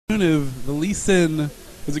Kuniv, the Lee Sin.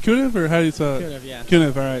 Is it Kuniv or how do you spell it? Kuniv, yeah.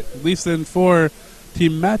 Kuniv, all right. Lee Sin for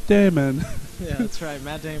Team Matt Damon. Yeah, that's right,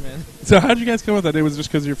 Matt Damon. So how did you guys come up with that name? Was it just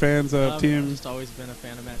because you're fans of Team? I've just always been a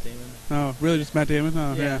fan of Matt Damon. Oh, really? Just Matt Damon?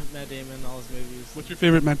 Oh, yeah, Matt Damon, all his movies. What's your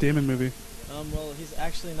favorite Matt Damon movie? Well, he's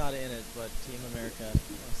actually not in it, but Team America.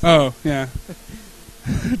 Oh, yeah.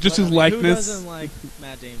 Just his likeness. Who doesn't like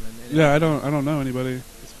Matt Damon? Yeah, I don't know anybody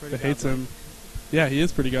that hates him. Yeah, he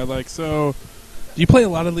is pretty godlike. So, do you play a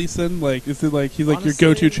lot of Lee Sin? Like, is it like he's like your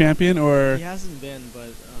go-to champion, or? He hasn't been, but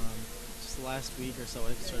just the last week or so,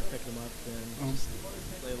 I started picking him up, and just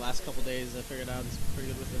the last couple days, I figured out he's pretty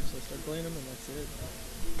good with him, so I started playing him, and that's it.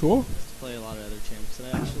 Cool. Just to play a lot of other champs, and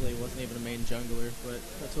I actually wasn't even a main jungler, but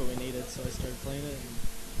that's what we needed, so I started playing it,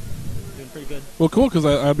 and doing pretty good. Well, cool, because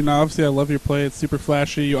I mean, obviously, I love your play. It's super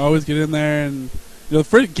flashy. You always get in there, and you know,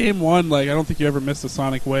 for game one, like I don't think you ever missed a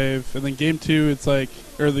Sonic wave, and then game two, it's like,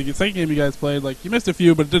 or the second game you guys played, like you missed a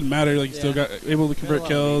few, but it didn't matter. Like you still got able to convert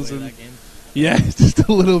kills, and yeah, just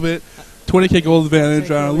a little bit. 20k gold advantage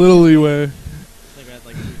on a little leeway. I think I had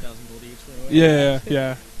like 3,000 gold each.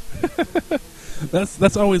 Yeah.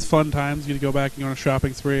 That's always fun times. You get to go back and go on a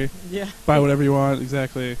shopping spree. Yeah. Buy whatever you want.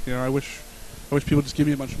 Exactly. You know, I wish people just give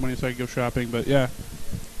me a bunch of money so I could go shopping. But yeah,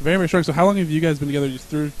 very, very strong. So how long have you guys been together? Just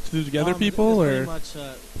through together people, or? Pretty much.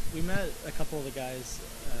 We met a couple of the guys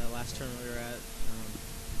last tournament we were at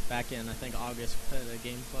back in I think August. We played a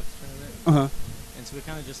Game Flux tournament. And so we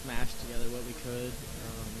kind of just mashed together what we could.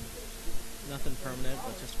 Nothing permanent,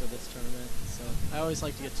 but just for this tournament. So I always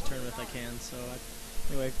like to get to tournament if I can. So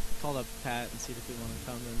anyway, called up Pat and see if he wanted to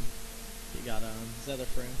come, and he got his other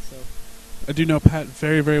friend. So I do know Pat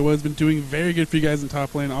very, very well. He's been doing very good for you guys in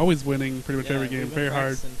top lane, always winning pretty much every game. Very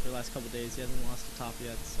hard. For the last couple of days, he hasn't lost to top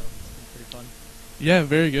yet, so it's been pretty fun. Yeah,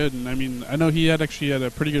 very good. And I mean, I know he actually had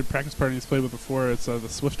a pretty good practice partner he's played with before. It's the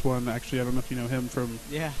Swift one. Actually, I don't know if you know him from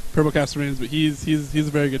Purple Cast Marines, but he's a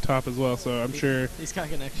very good top as well. So I'm sure he's got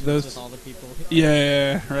connections with all the people.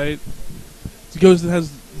 Yeah, right. He goes and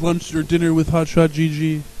has lunch or dinner with Hotshot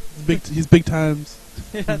GG. He's big times.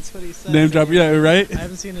 Yeah, that's what he said. Name drop. Yeah, right. I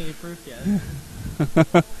haven't seen any proof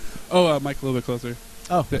yet. Oh, Mike, a little bit closer.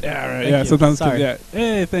 Oh, yeah, right. Thank yeah, you. sometimes. Sorry. Yeah.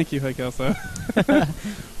 Hey, thank you, Mike Elsa.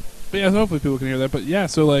 But yeah, so hopefully people can hear that. But yeah,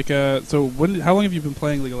 so like, how long have you been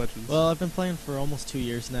playing League of Legends? Well, I've been playing for almost 2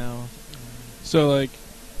 years now. So like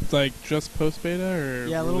just post beta, or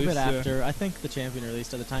yeah, a little bit after. I think the champion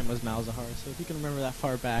released at the time was Malzahar. So if you can remember that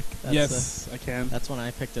far back, that's yes, I can. That's when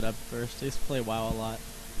I picked it up first. I used to play WoW a lot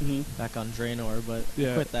back on Draenor, but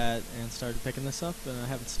quit that and started picking this up, and I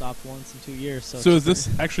haven't stopped once in 2 years. So is this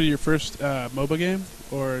actually your first MOBA game,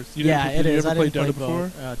 or it is? Did you ever I play didn't Dota play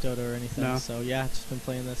before? Dota or anything. No. So yeah, just been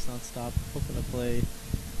playing this nonstop, hoping to play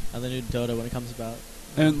the new Dota when it comes about.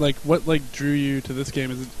 And like, what drew you to this game?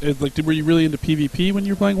 Is it like, were you really into PvP when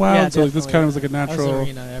you were playing WoW? Yeah, so like, this kind of was like a natural. I was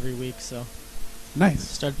arena every week, so nice.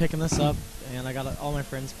 Started picking this up, and I got all my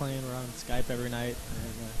friends playing. We're on Skype every night.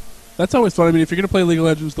 And, that's always fun. I mean, if you're gonna play League of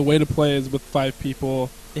Legends, the way to play is with 5 people.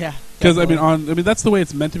 Yeah. Because I mean, that's the way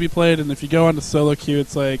it's meant to be played. And if you go on to solo queue,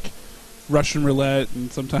 it's like Russian roulette,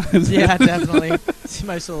 and sometimes. Yeah, definitely. See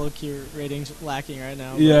my solo queue ratings lacking right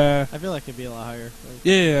now. Yeah. I feel like it'd be a lot higher.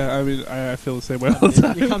 Yeah. I mean, I feel the same way all the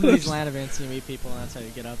time. You come to these LAN events and you meet people, and that's how you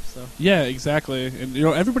get up. So. Yeah, exactly. And you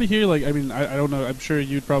know, everybody here, like, I mean, I don't know. I'm sure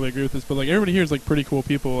you'd probably agree with this, but like, everybody here is like pretty cool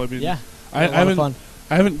people. I mean, yeah. I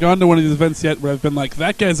haven't gone to one of these events yet where I've been like,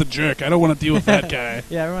 that guy's a jerk. I don't want to deal with that guy.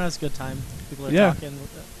 Yeah, everyone has a good time. People are talking.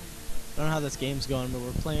 I don't know how this game's going, but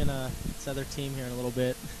we're playing this other team here in a little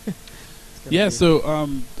bit. Yeah, so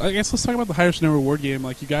I guess let's talk about the highest no reward game.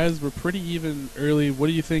 Like, you guys were pretty even early. What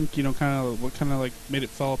do you think? You know, what kind of like made it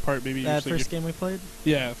fall apart? Maybe that first game we played.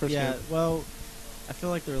 Yeah, first game. Yeah, well, I feel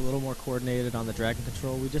like they're a little more coordinated on the dragon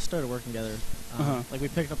control. We just started working together. Like, we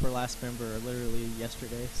picked up our last member literally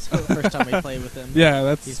yesterday. So the first time we played with him.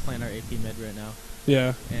 Yeah, he's playing our AP mid right now.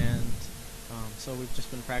 Yeah. And so we've just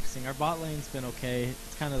been practicing. Our bot lane's been okay.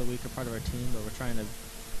 It's kind of the weaker part of our team, but we're trying to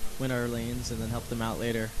win our lanes and then help them out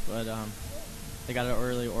later. But they got our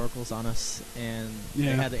early oracles on us, and they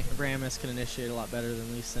had Rammus can initiate a lot better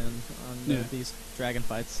than Lee Sin on these dragon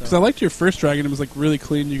fights. Because I liked your first dragon; it was like really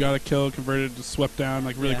clean. You got a kill, converted, just swept down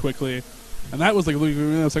like really quickly, and that was like I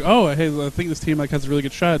was like, oh, hey, I think this team like has a really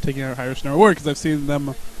good shot at taking out Highest No Reward because I've seen them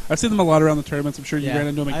a lot around the tournaments. I'm sure you ran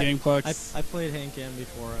into them at Game Clux. I played Hank M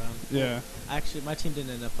before. Actually, my team didn't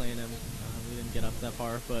end up playing him. We didn't get up that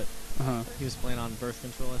far, but. He was playing on Birth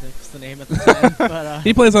Control, I think was the name at the time. But,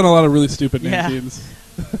 he plays on a lot of really stupid name teams.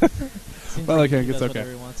 Well, like Hank, it's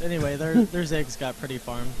okay. Anyway, their Ziggs got pretty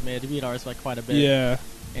farmed. Made beat ours by quite a bit. Yeah.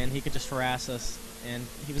 And he could just harass us. And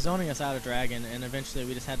he was zoning us out of Dragon, and eventually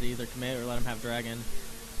we just had to either commit or let him have Dragon.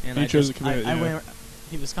 And he chose to commit. I went,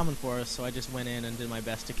 he was coming for us, so I just went in and did my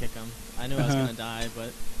best to kick him. I knew I was going to die,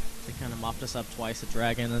 but they kind of mopped us up twice at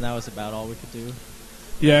Dragon, and that was about all we could do.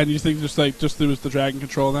 Yeah, and you think just there was the Dragon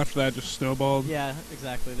control, and after that just snowballed. Yeah,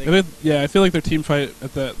 exactly. I feel like their team fight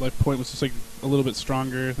at that point was just like a little bit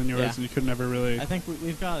stronger than yours, and you could never really. I think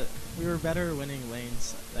we were better winning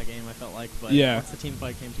lanes that game. I felt like, but once the team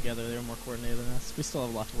fight came together, they were more coordinated than us. We still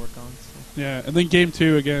have a lot to work on. So. Yeah, and then game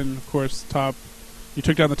 2 again, of course, top. You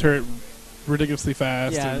took down the turret ridiculously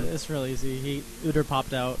fast. Yeah, it's real easy. Uder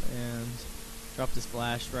popped out and dropped his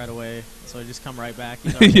flash right away, so I just come right back.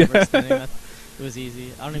 He's already overextending. It was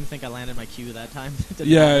easy. I don't even think I landed my Q that time.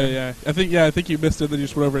 Yeah. I think you missed it. Then you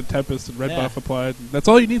just went over at Tempest and red buff applied. That's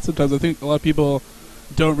all you need sometimes. I think a lot of people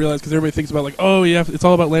don't realize because everybody thinks about like, oh, it's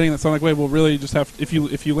all about landing that Sonic Wave. Well, really, you just have if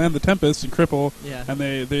you land the Tempest and cripple, and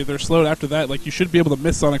they're slowed after that. Like you should be able to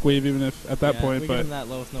miss Sonic Wave even if at that point. We but get him that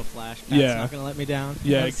low with no flash. Pat's not gonna let me down.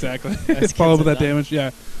 Yeah, exactly. It's follow up with that damage.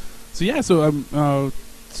 Yeah. So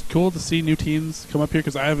it's cool to see new teams come up here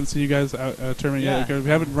because I haven't seen you guys out tournament yet. We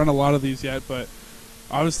haven't run a lot of these yet, but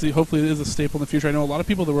obviously, hopefully, it is a staple in the future. I know a lot of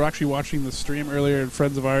people that were actually watching the stream earlier and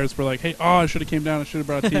friends of ours were like, "Hey, I should have came down. I should have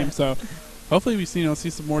brought a team." So hopefully, we see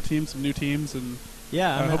some more teams, some new teams, and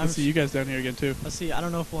I hope to see you guys down here again too. Let's see. I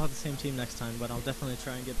don't know if we'll have the same team next time, but I'll definitely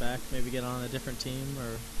try and get back. Maybe get on a different team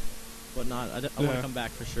or whatnot. I want to come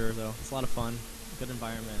back for sure, though. It's a lot of fun, good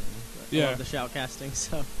environment. I love the shoutcasting,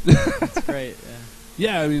 so it's great.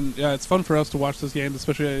 Yeah, I mean, it's fun for us to watch this game,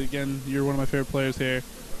 especially, again, you're one of my favorite players here.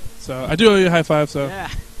 So I do owe you a high five, so. Yeah.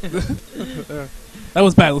 That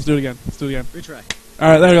was bad. Let's do it again. Retry. All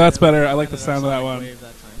right, there we go. That's better. I like the sound of that one.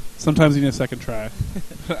 That Sometimes you need a second try.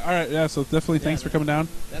 All right, so definitely thanks for coming down.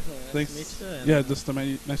 Definitely. Nice to meet you. Just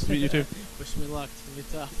nice to meet you, too. Wish me luck. It's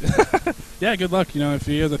going to be tough. Yeah, good luck. If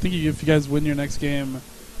you guys win your next game,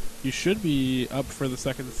 you should be up for the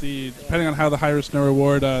second seed, depending on how the high risk no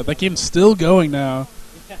reward. That game's still going now.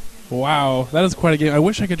 Yeah. Wow, that is quite a game. I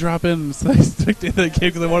wish I could drop in and stick to the game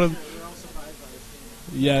because I wanted.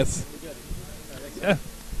 Yes. Yeah.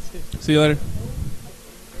 See you later.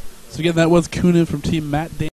 So again, that was Kuniv from Team Matt.